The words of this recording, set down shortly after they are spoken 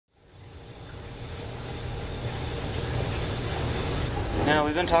Now,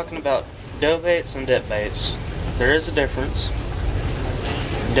 we've been talking about dough baits and dip baits. There is a difference.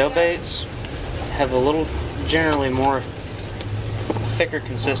 Dough baits have a little, generally more thicker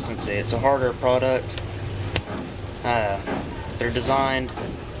consistency. It's a harder product. They're designed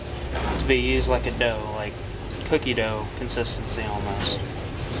to be used like a dough, like cookie dough consistency almost.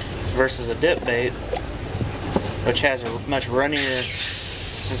 Versus a dip bait, which has a much runnier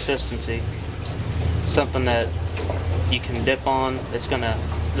consistency. Something that you can dip on, it's going to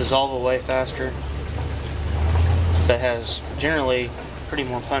dissolve away faster, but has generally pretty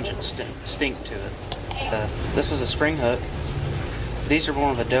more pungent stink to it. This is a spring hook. These are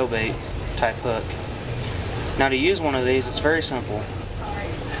more of a dough bait type hook. Now, to use one of these, it's very simple.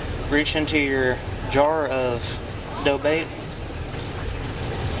 Reach into your jar of dough bait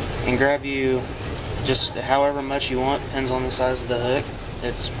and grab you just however much you want, depends on the size of the hook.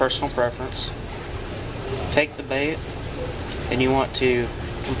 It's personal preference. Take the bait and you want to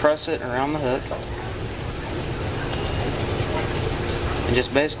compress it around the hook and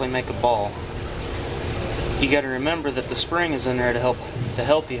just basically make a ball. You got to remember that the spring is in there to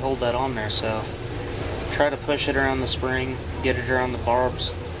help you hold that on there, so try to push it around the spring, get it around the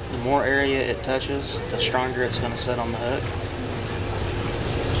barbs. The more area it touches, the stronger it's going to sit on the hook.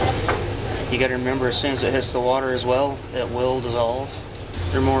 You got to remember, as soon as it hits the water as well, it will dissolve.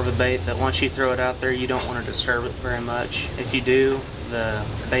 They're more of a bait that once you throw it out there, you don't want to disturb it very much. If you do, the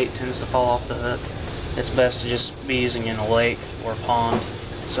bait tends to fall off the hook. It's best to just be using it in a lake or a pond,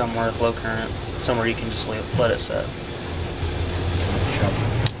 somewhere with low current, somewhere you can just let it set.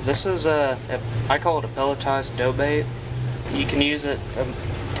 This is I call it a pelletized dough bait. You can use it a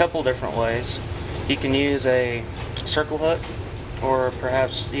couple different ways. You can use a circle hook, or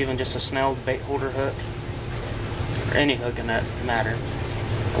perhaps even just a snelled bait holder hook, or any hook in that matter.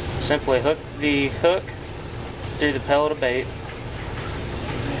 Simply hook the hook through the pellet of bait,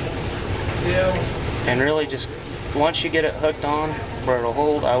 and really just once you get it hooked on where it'll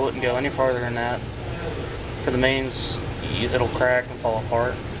hold, I wouldn't go any farther than that. For the mains, it'll crack and fall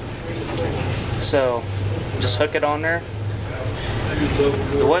apart. So just hook it on there.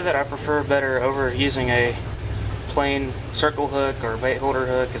 The way that I prefer better over using a plain circle hook or bait holder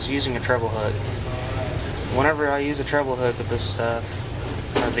hook is using a treble hook. Whenever I use a treble hook with this stuff,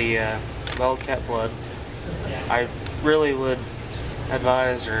 or the Wildcat Blood, I really would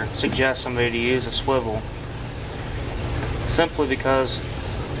advise or suggest somebody to use a swivel, simply because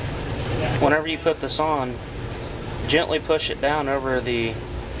whenever you put this on, gently push it down over the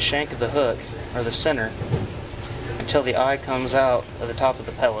shank of the hook, or the center, until the eye comes out of the top of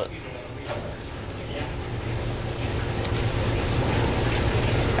the pellet.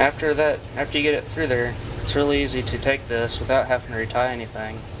 After you get it through there, it's really easy to take this without having to retie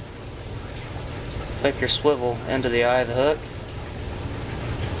anything. Clip your swivel into the eye of the hook,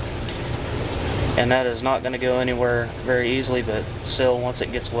 and that is not going to go anywhere very easily, but still, once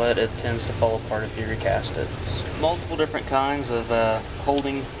it gets wet, it tends to fall apart if you recast it. Multiple different kinds of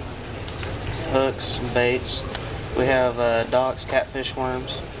holding hooks and baits. We have docks, catfish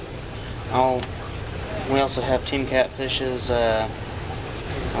worms. We also have team catfishes.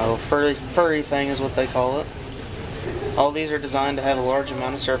 Furry thing is what they call it. All these are designed to have a large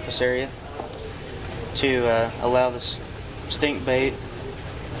amount of surface area to allow this stink bait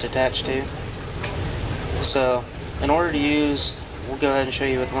to attach to. So in order to use, we'll go ahead and show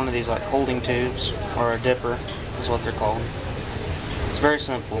you with one of these like holding tubes, or a dipper is what they're called. It's very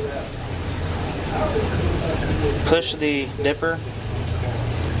simple. Push the dipper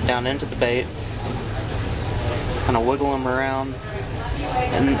down into the bait, kind of wiggle them around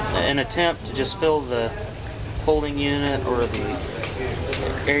in an attempt to just fill the holding unit or the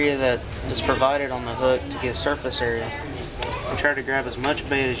area that is provided on the hook to give surface area, and try to grab as much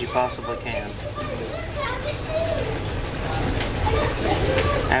bait as you possibly can.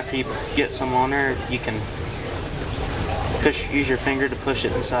 After you get some on there, you can use your finger to push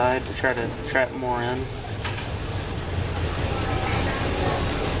it inside to try to trap more in.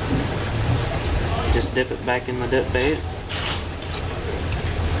 Just dip it back in the dip bait,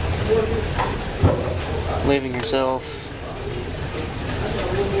 leaving yourself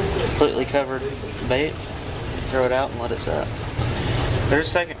completely covered bait. Throw it out and let it set. There's a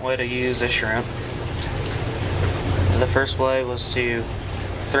second way to use a shrimp. The first way was to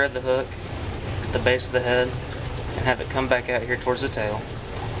thread the hook at the base of the head and have it come back out here towards the tail.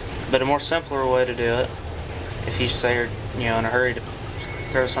 But a more simpler way to do it, if you say you're in a hurry to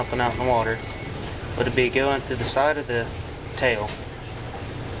throw something out in the water, would be going to the side of the tail,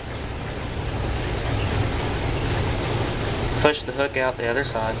 push the hook out the other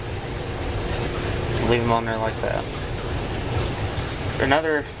side, and leave them on there like that.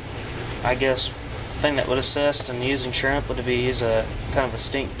 Another, I guess, thing that would assist in using shrimp would be use a kind of a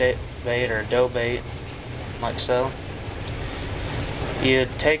stink bait or a dough bait, like so. You'd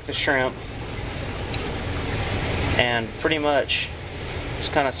take the shrimp and pretty much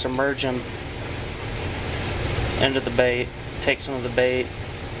just kind of submerge them into the bait, take some of the bait,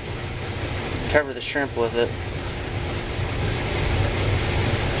 cover the shrimp with it.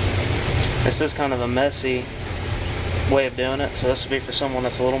 This is kind of a messy way of doing it, so this would be for someone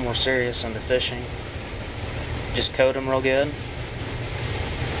that's a little more serious into fishing. Just coat them real good and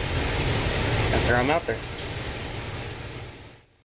throw them out there.